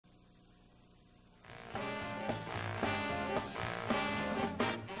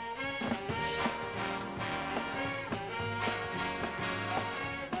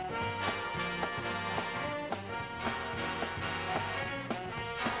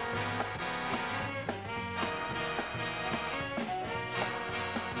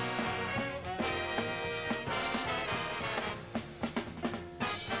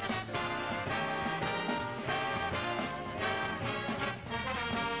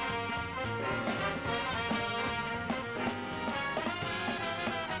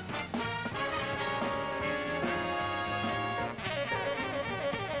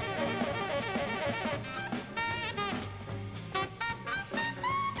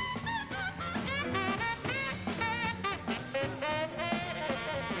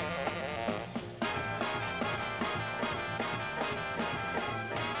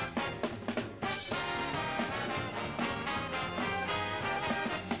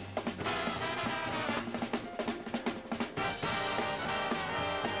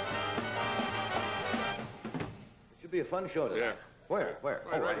a fun show today. Yeah. Where?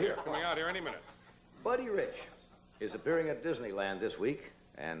 Right here. Coming out here any minute. Buddy Rich is appearing at Disneyland this week,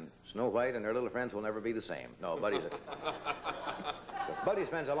 and Snow White and her little friends will never be the same. No, Buddy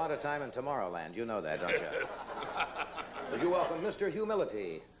spends a lot of time in Tomorrowland. You know that, don't you? Would you welcome Mr.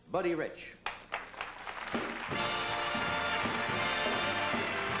 Humility, Buddy Rich.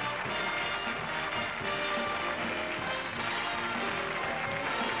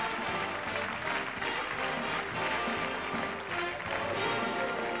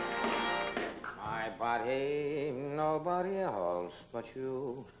 Buddy, nobody else but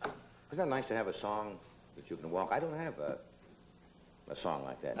you. Isn't that nice to have a song that you can walk? I don't have a song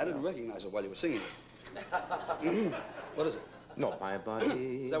like that. I didn't recognize it while you were singing it. What is it? No, my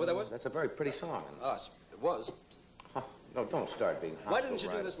buddy. Is that what that was? That's a very pretty song. Oh, it was. Oh, no, don't start being hostile. Why didn't you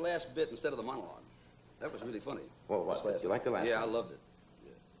do this last bit instead of the monologue? That was really funny. Well, what? Did you like the last Yeah, one? I loved it.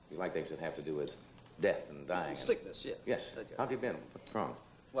 Yeah. You like things that have to do with death and dying? Sickness, yeah. Yes. Okay. How have you been? What's wrong?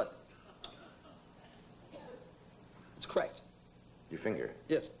 What? It's cracked. Your finger?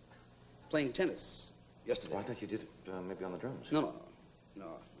 Yes. Playing tennis yesterday. Well, I thought you did it maybe on the drums. No,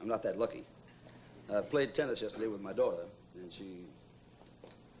 I'm not that lucky. I played tennis yesterday with my daughter, and she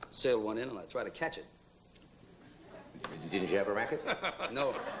sailed one in, and I tried to catch it. Didn't you have a racket?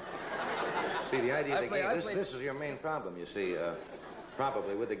 No. See, the idea of the game, this is your main problem, you see,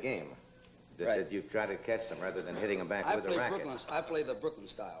 probably with the game. That you try to catch them rather than hitting them back with a racket. I played the Brooklyn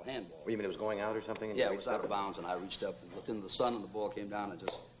style, handball. Well, you mean it was going out or something? And yeah, it was out of bounds, and I reached up and looked into the sun, and the ball came down and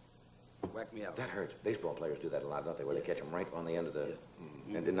just whacked me out. That hurts. Baseball players do that a lot, don't they? Where they catch them right on the end of the...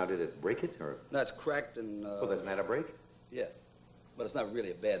 Yeah. And now, did it break it, or...? No, it's cracked and... Well, that's not a break? Yeah, but it's not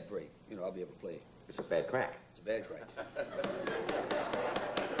really a bad break. You know, I'll be able to play. It's a bad crack. It's a bad crack.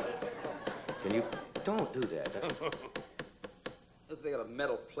 Can you... Don't do that. Listen, they got a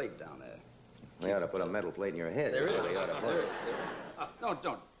metal plate down there. They ought to put a metal plate in your head. There is. They ought to there is. No,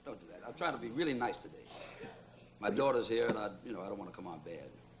 don't do that. I'm trying to be really nice today. My daughter's here, and I don't want to come on bad.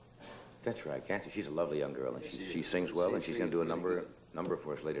 That's right, Kathy. She's a lovely young girl, and she sings well, and she's going to do a number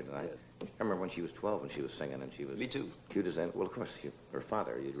for us later tonight. Yes. I remember when she was 12 and she was singing, and she was... Me too. Cute as any... Well, of course, her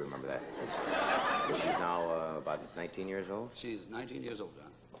father, you'd remember that. But she's now about 19 years old? She's 19 years old,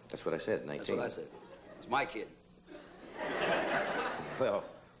 John. That's what I said, 19. That's what I said. It's my kid. Well...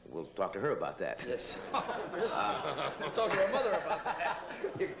 We'll talk to her about that. Yes. We'll talk to her mother about that.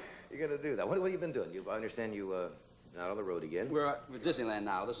 You're going to do that. What have you been doing? I understand you out on the road again. We're at Disneyland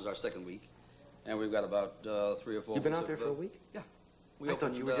now. This is our second week. And we've got about 3 or 4 You've been out there for a week? Yeah. I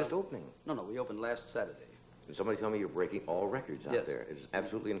thought you were just opening. No, we opened last Saturday. And somebody told me you're breaking all records out there. It's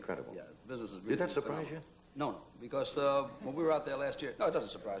absolutely incredible. Yeah, business is really Did that surprise you? No, because when we were out there last year... No, it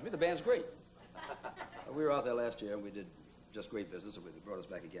doesn't surprise me. The band's great. We were out there last year, and we did... just great business, and they brought us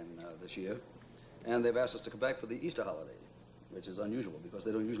back again this year. And they've asked us to come back for the Easter holiday, which is unusual because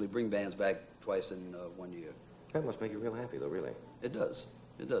they don't usually bring bands back twice in 1 year. That must make you real happy, though, really. It does,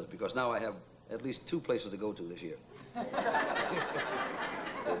 because now I have at least 2 places to go to this year.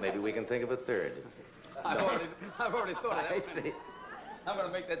 Well, maybe we can think of a third. I've already thought of that. I see. I'm going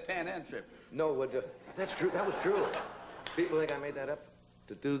to make that Pan Am trip. No, that's true. That was true. People think I made that up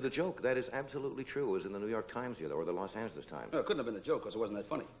to do the joke. That is absolutely true. It was in the New York Times the other, or the Los Angeles Times. No, it couldn't have been a joke because it wasn't that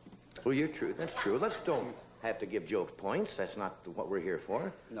funny. Well, you're true. That's true. Let's don't have to give jokes points. That's not what we're here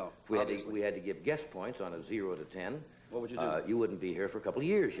for. No, if we had to give guest points on a 0 to 10. What would you do? You wouldn't be here for a couple of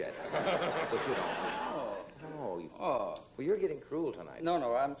years yet. But you don't. Well, you're getting cruel tonight. No,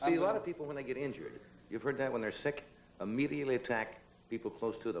 See, a lot of people, when they get injured, you've heard that when they're sick, immediately attack people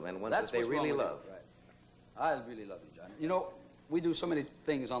close to them, and ones that they really love. Right. I really love you, John. You know, we do so many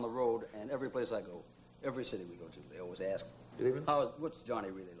things on the road, and every place I go, every city we go to, they always ask, what's Johnny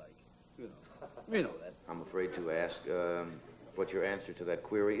really like? You know that. I'm afraid to ask what your answer to that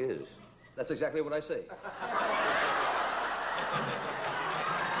query is. That's exactly what I say.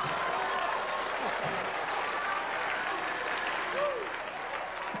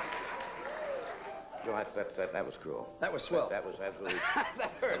 Joe, that was cruel. That was swell. That was absolutely...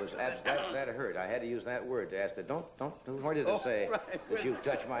 That hurt. That hurt. I had to use that word to ask that. Don't what did it say that you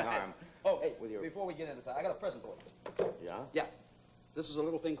touched my arm? Oh, hey, before we get into this, I got a present for you. Yeah? Yeah. This is a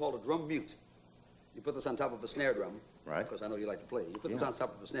little thing called a drum mute. You put this on top of a snare drum. Right. Because I know you like to play. You put this on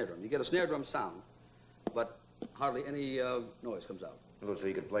top of a snare drum. You get a snare drum sound, but hardly any noise comes out. Well, so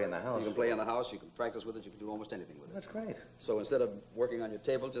you can play in the house. You can play in the house. You can practice with it. You can do almost anything with it. That's great. So instead of working on your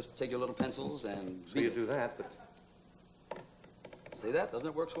table, just take your little pencils and... So you do that, but... See that? Doesn't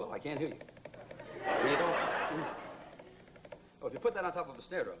it work swell? I can't hear you. Well, you don't... Well, if you put that on top of a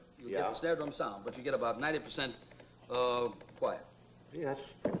snare drum, you get the snare drum sound, but you get about 90% quiet. Yeah,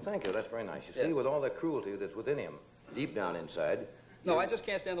 thank you. That's very nice. You see, with all the cruelty that's within him, deep down inside... No, I just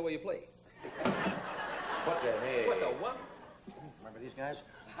can't stand the way you play. What the hey? What the what? Remember these guys?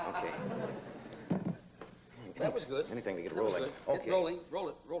 Okay. That was good. Anything to get rolling. Okay. Get rolling. Roll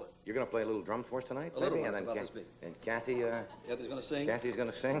it. You're going to play a little drums for us tonight? A little maybe? one, And about then this big. And Kathy... Kathy's going to sing. Kathy's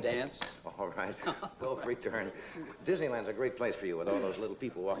going to sing? Dance. All right. We'll return. Disneyland's a great place for you with all those little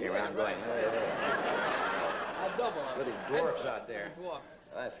people walking around going... I double up. Little dwarfs out there.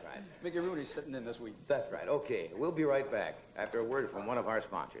 That's right. Mickey Rooney's sitting in this week. That's right. Okay. We'll be right back after a word from one of our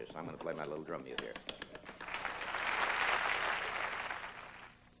sponsors. I'm going to play my little drum mute here.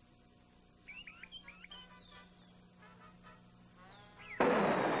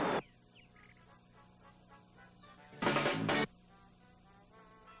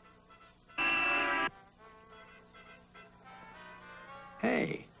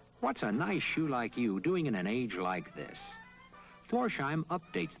 Hey, what's a nice shoe like you doing in an age like this? Florsheim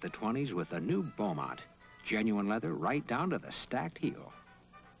updates the 20s with the new Beaumont. Genuine leather right down to the stacked heel.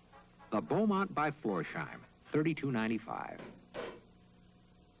 The Beaumont by Florsheim, $32.95.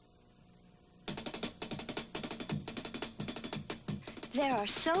 There are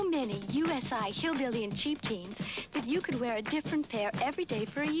so many USI hillbilly and cheap jeans that you could wear a different pair every day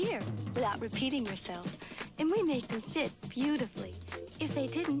for a year without repeating yourself. And we make them fit beautifully. If they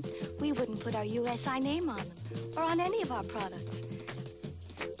didn't, we wouldn't put our USI name on them or on any of our products.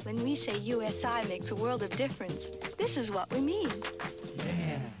 When we say USI makes a world of difference, this is what we mean.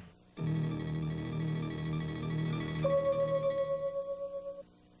 Yeah.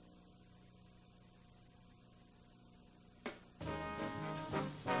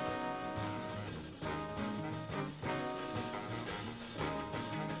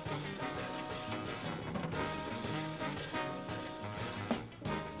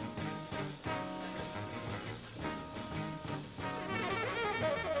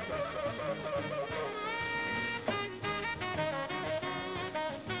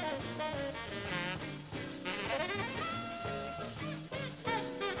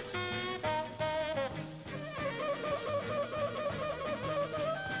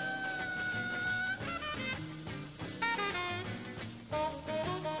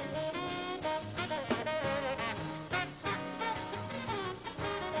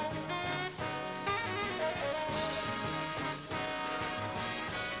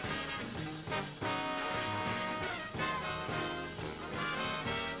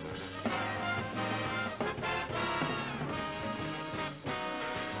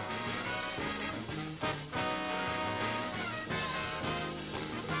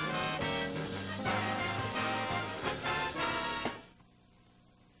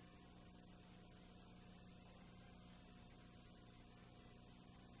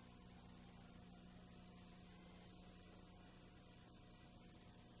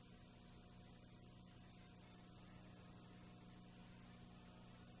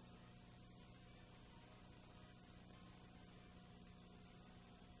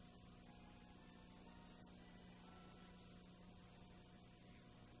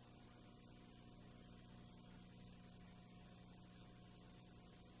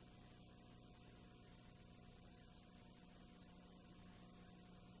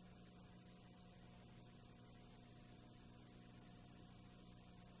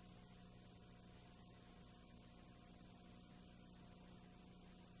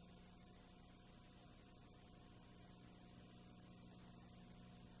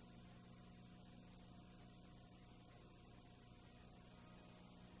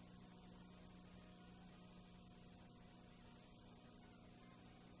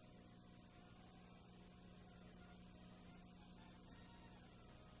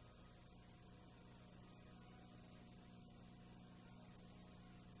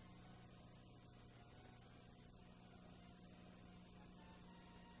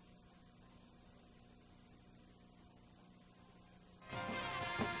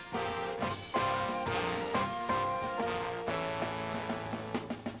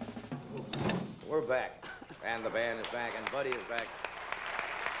 We're back. And the band is back, and Buddy is back.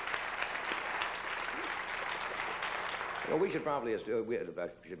 Well, we should probably, I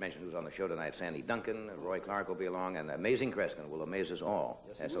should mention who's on the show tonight. Sandy Duncan, Roy Clark will be along, and Amazing Kreskin will amaze us all.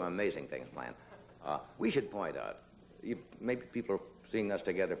 Yes, Has some amazing things planned. We should point out, maybe people are seeing us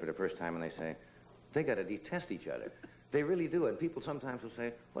together for the first time and they say, they got to detest each other. They really do, and people sometimes will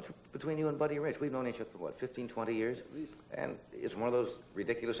say, what's between you and Buddy Rich? We've known each other for, what, 15, 20 years? At least. And it's one of those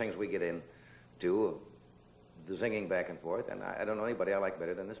ridiculous things we get into, the zinging back and forth, and I don't know anybody I like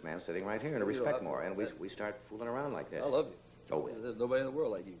better than this man sitting right here, and I respect more, and we start fooling around like this. I love you. Oh, There's nobody in the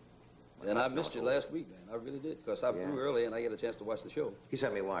world like you. And I missed you last week, man. I really did, because I flew early and I get a chance to watch the show. He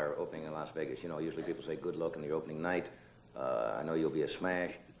sent me a wire opening in Las Vegas. You know, usually people say good luck in the opening night. I know you'll be a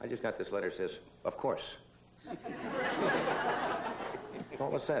smash. I just got this letter that says, of course. That's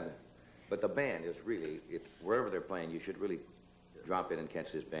all it said. But the band is really, wherever they're playing, you should really drop in and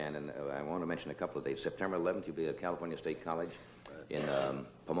catch this band. And I want to mention a couple of dates. September 11th, you'll be at California State College in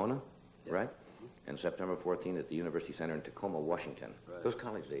Pomona, right? And September 14th at the University Center in Tacoma, Washington. Right. Those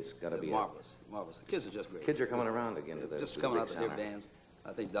college dates got to be marvelous, marvelous. The kids are just great. Kids are coming around again to the just coming out to hear bands.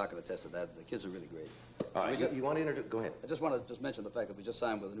 I think Doc can attest to that. The kids are really great. You want to introduce? Go ahead. I just want to mention the fact that we just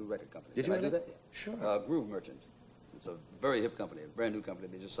signed with a new record company. Did you do that? Sure. Groove Merchant. It's a very hip company, a brand new company.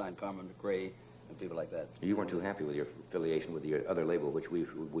 They just signed Carmen McRae and people like that. You weren't too happy with your affiliation with your other label, which we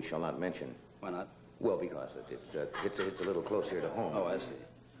shall not mention. Why not? Well, because it's a little close here to home. Oh, I see.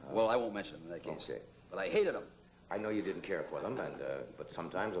 Well, I won't mention them in that case. Okay. But I hated them. I know you didn't care for them, but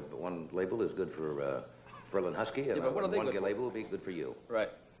sometimes one label is good for Ferlin Husky, and one label will be good for you. Right.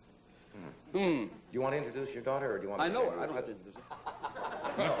 Do you want to introduce your daughter, or do you want me I to know her. I don't have to introduce her.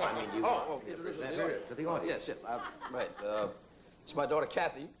 No, I mean, you want to introduce present her to the audience. Yes, right. It's my daughter,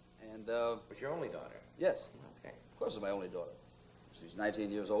 Kathy, and... It's your only daughter? Yes. Okay. Of course it's my only daughter. She's 19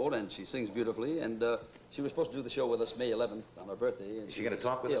 years old, and she sings beautifully, and she was supposed to do the show with us May 11th on her birthday. And is she going to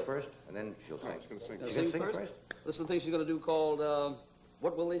talk with us first, and then she'll sing? She's going to sing. She's going to sing first? This is the thing she's going to do called,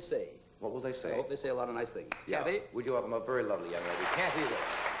 What Will They Say? What will they say? I hope they say a lot of nice things. Yeah. Kathy? Would you welcome a very lovely young lady, Kathy Will.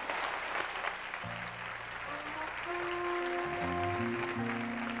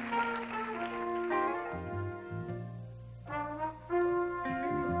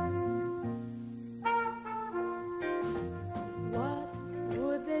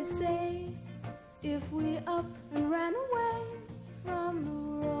 If we up and ran away from the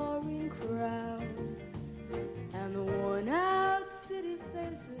roaring crowd and the worn out city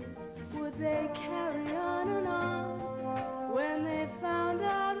faces, would they carry on and on when they found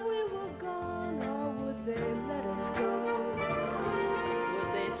out we were gone, or would they let us go?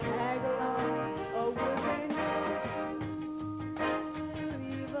 Would they tag along, or would they never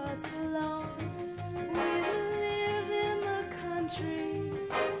leave us alone? We'd live in the country,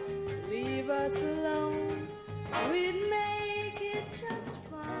 leave us alone, we'd make it just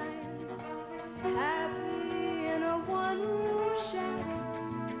fine, happy in a one-room shack,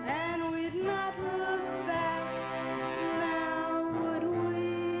 and we'd not look back, now would we?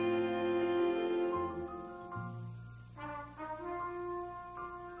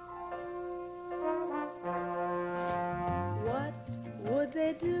 What would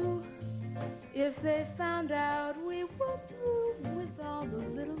they do if they found out we were through with all the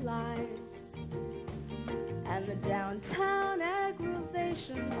little lies and the downtown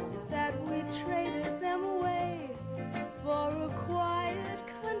aggravations, that we traded them away for a quiet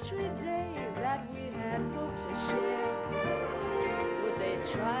country day that we had hoped to share? Would they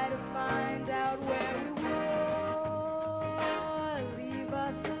try to find out where we were, leave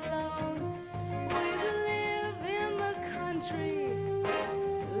us alone? We'd live in the country,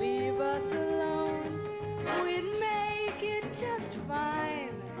 leave us alone, we'd make it just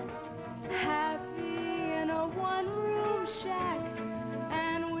fine, happy in a one-room shack,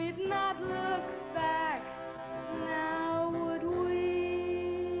 and we'd not look back, now would we?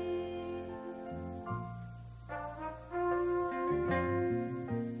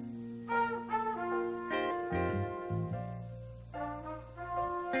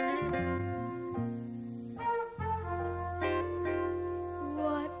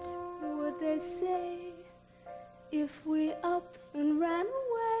 What would they say if we up and ran away?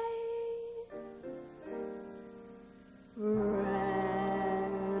 Ran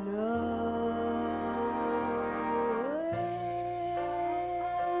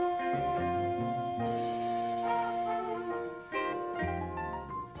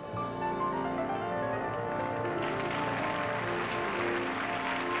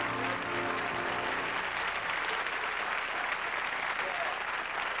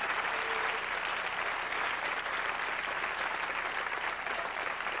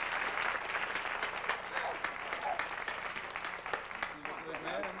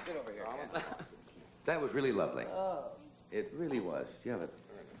That was really lovely. Oh. It really was. You have a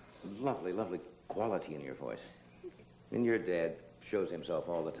lovely, lovely quality in your voice. And your dad shows himself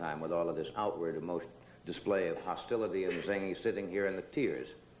all the time with all of this outward display of hostility and zinging, sitting here, and the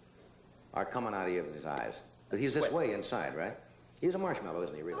tears are coming out of his eyes. But he's this way inside, right? He's a marshmallow,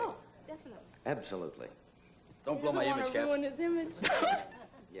 isn't he, really? Oh, definitely. Absolutely. Don't blow my image, Kathy. Ruin his image.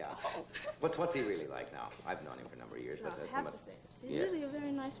 Yeah. What's he really like now? I've known him for a number of years. No, I have to say, he's really a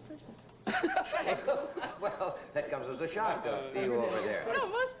very nice person. Well, that comes as a shock to you over there. No,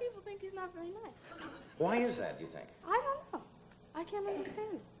 most people think he's not very nice. Why is that, do you think? I don't know. I can't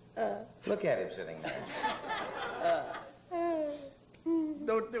understand it. Look at him sitting there.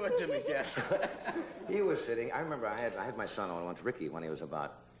 Don't do it to me, Cat. He was sitting. I remember I had my son on once, Ricky, when he was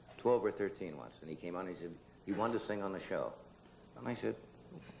about 12 or 13 once, and he came on and he said he wanted to sing on the show. And I said,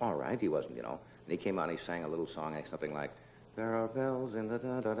 all right. He wasn't, you know. And he came out and he sang a little song, like something like, there are bells in the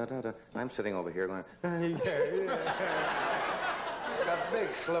da-da-da-da-da. And I'm sitting over here going, like a big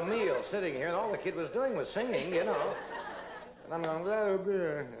schlemiel sitting here, and all the kid was doing was singing, you know. And I'm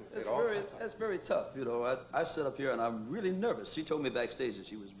going, That's very tough, you know. I sit up here and I'm really nervous. She told me backstage that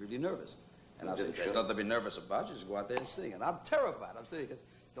she was really nervous. And I said, there's nothing to be nervous about. You just go out there and sing. And I'm terrified. I'm saying, because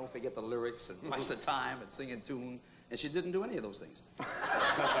don't forget the lyrics and watch the time and sing in tune. And she didn't do any of those things.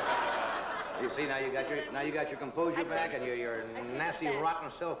 You see, now you got your composure back, and your nasty, rotten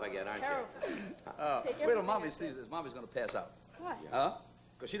self again, aren't you? Wait till Mommy sees this. Mommy's going to pass out. Why? Huh?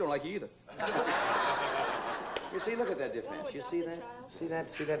 Because she don't like you either. You see, look at that defense. You see that?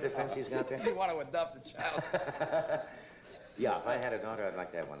 See that defense he's got there? You want to adopt the child. Yeah, if I had a daughter, I'd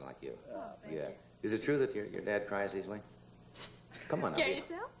like to have one like you. Yeah. Is it true that your dad cries easily? Come on now. Can you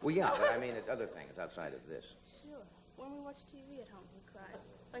tell? Well, yeah, but I mean, it's other things outside of this. Sure. When we watch TV at home, he cries.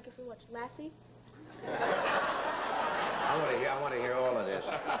 Like if we watch Lassie. I want to hear all of this.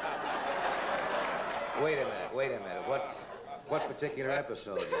 Wait a minute. What particular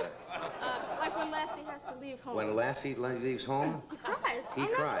episode? Like when Lassie has to leave home. When Lassie leaves home? He cries. He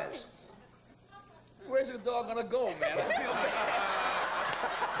cries. Where's the dog going to go, man? I feel bad.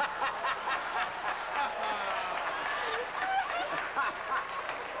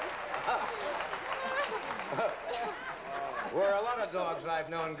 Where a lot of dogs I've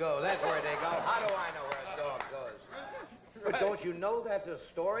known go, that's where they go. How do I know where a dog goes? But don't you know that's a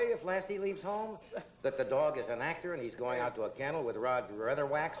story if Lassie leaves home? That the dog is an actor and he's going out to a kennel with leather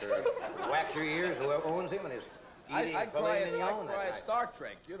wax or wax your ears, whoever owns him, and is eating filet mignon. I cry at Star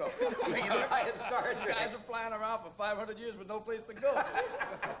Trek, you know. Star Trek. These guys are flying around for 500 years with no place to go.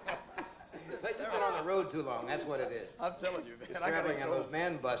 They've been on the road too long, that's what it is. I'm telling you, man. Just traveling on those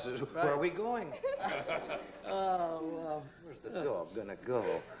man buses. Right. Where are we going? Oh, well. Where's the dog gonna go?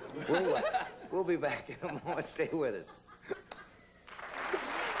 We'll be back in a moment. Stay with us.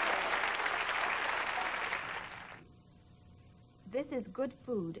 This is Good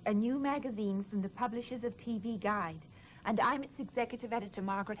Food, a new magazine from the publishers of TV Guide. And I'm its executive editor,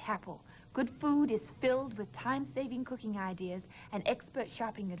 Margaret Happel. Good Food is filled with time-saving cooking ideas and expert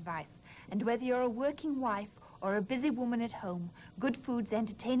shopping advice. And whether you're a working wife or a busy woman at home, Good Food's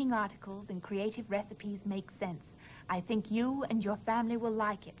entertaining articles and creative recipes make sense. I think you and your family will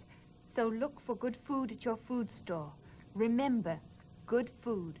like it. So look for Good Food at your food store. Remember, Good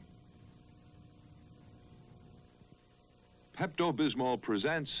Food. Pepto-Bismol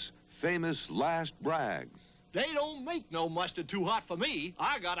presents Famous Last Brags. They don't make no mustard too hot for me.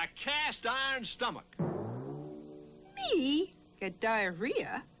 I got a cast iron stomach. Me? Get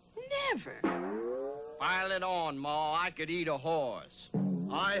diarrhea? Never. Pile it on, Ma. I could eat a horse.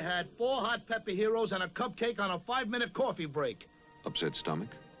 I had 4 hot pepper heroes and a cupcake on a 5-minute coffee break. Upset stomach?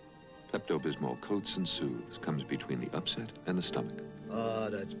 Pepto-Bismol coats and soothes. Comes between the upset and the stomach. Oh,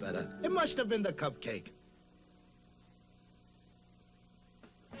 that's better. It must have been the cupcake.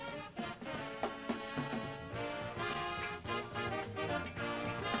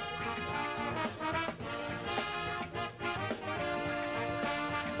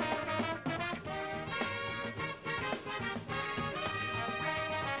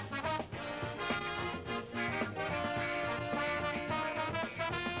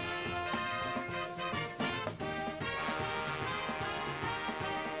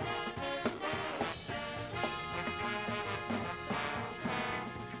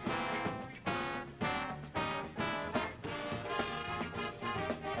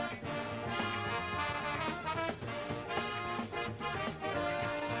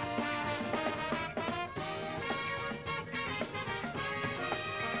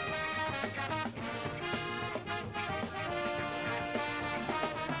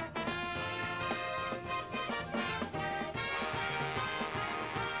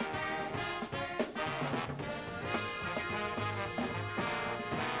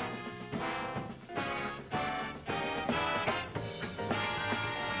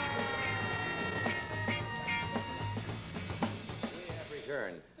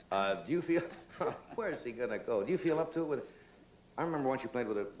 Do you feel... Where's he gonna go? Do you feel up to it with... I remember once you played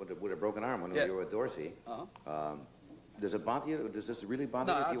with a broken arm when you were with Dorsey. Uh-huh. Does it bother you? Does this really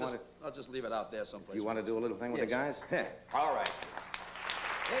bother you? No, I'll just leave it out there someplace. You want to do a little thing with the guys? Yes. All right.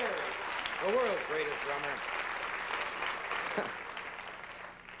 Here, the world's greatest drummer.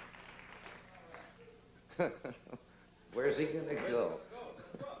 Where's he gonna go?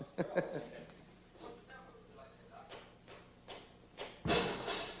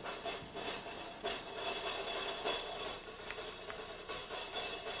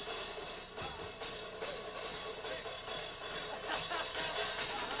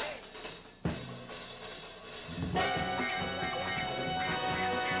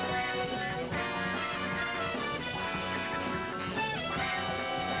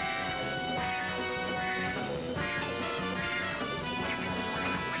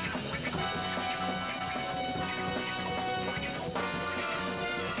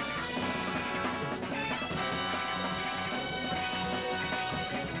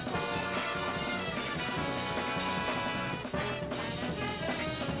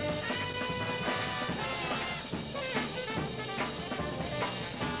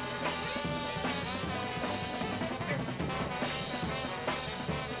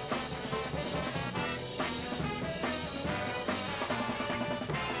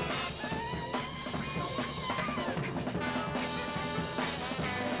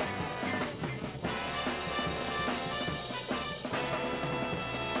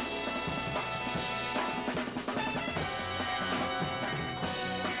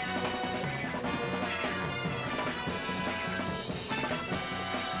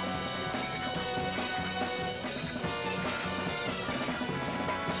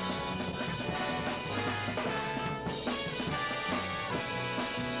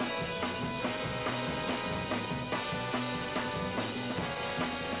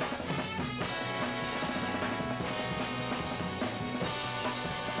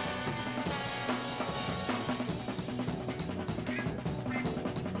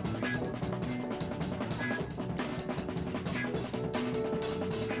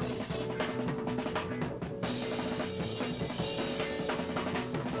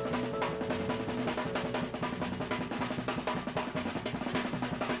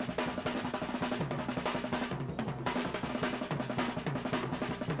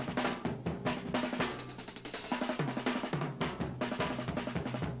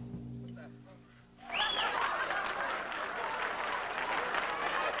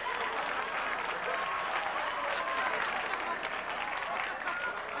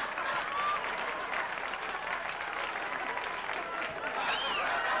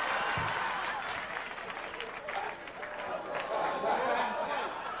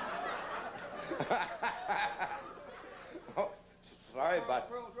 Oh, sorry about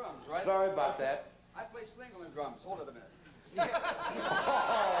drums, right? Sorry about that. I play slingle and drums. Hold it a minute.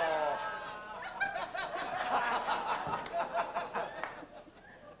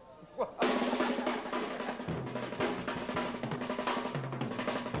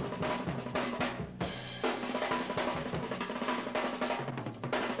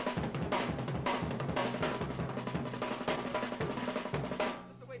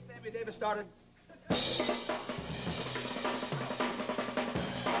 That's the way Sammy Davis started.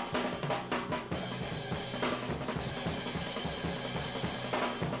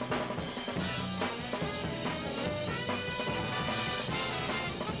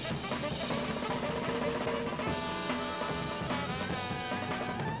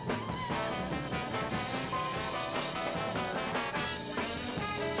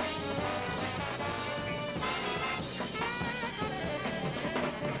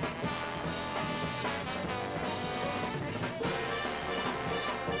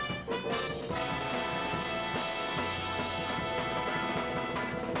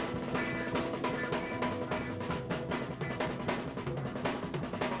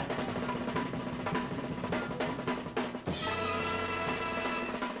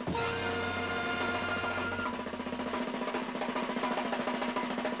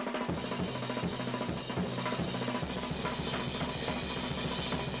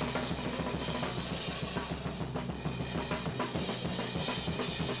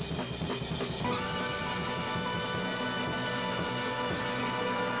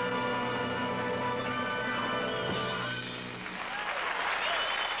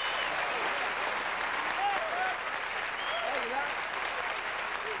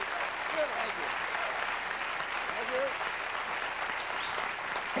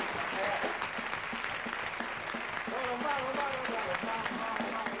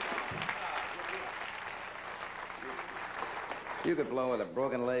 You could blow with a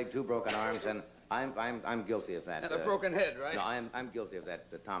broken leg, 2 broken arms, and I'm guilty of that. And a broken head, right? No, I'm guilty of that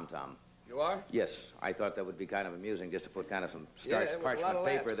tom-tom. You are? Yes, I thought that would be kind of amusing just to put kind of some Yeah, starched it was a lot parchment of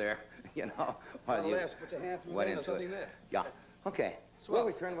paper laughs. there, you know, A lot while of you laughs. Put your hand through went there or into something it. there. Yeah. Okay. Swell.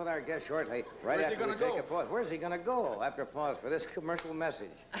 We'll return with our guest shortly, right Where's he after we gonna take go? a pause. Where's he going to go after a pause for this commercial message?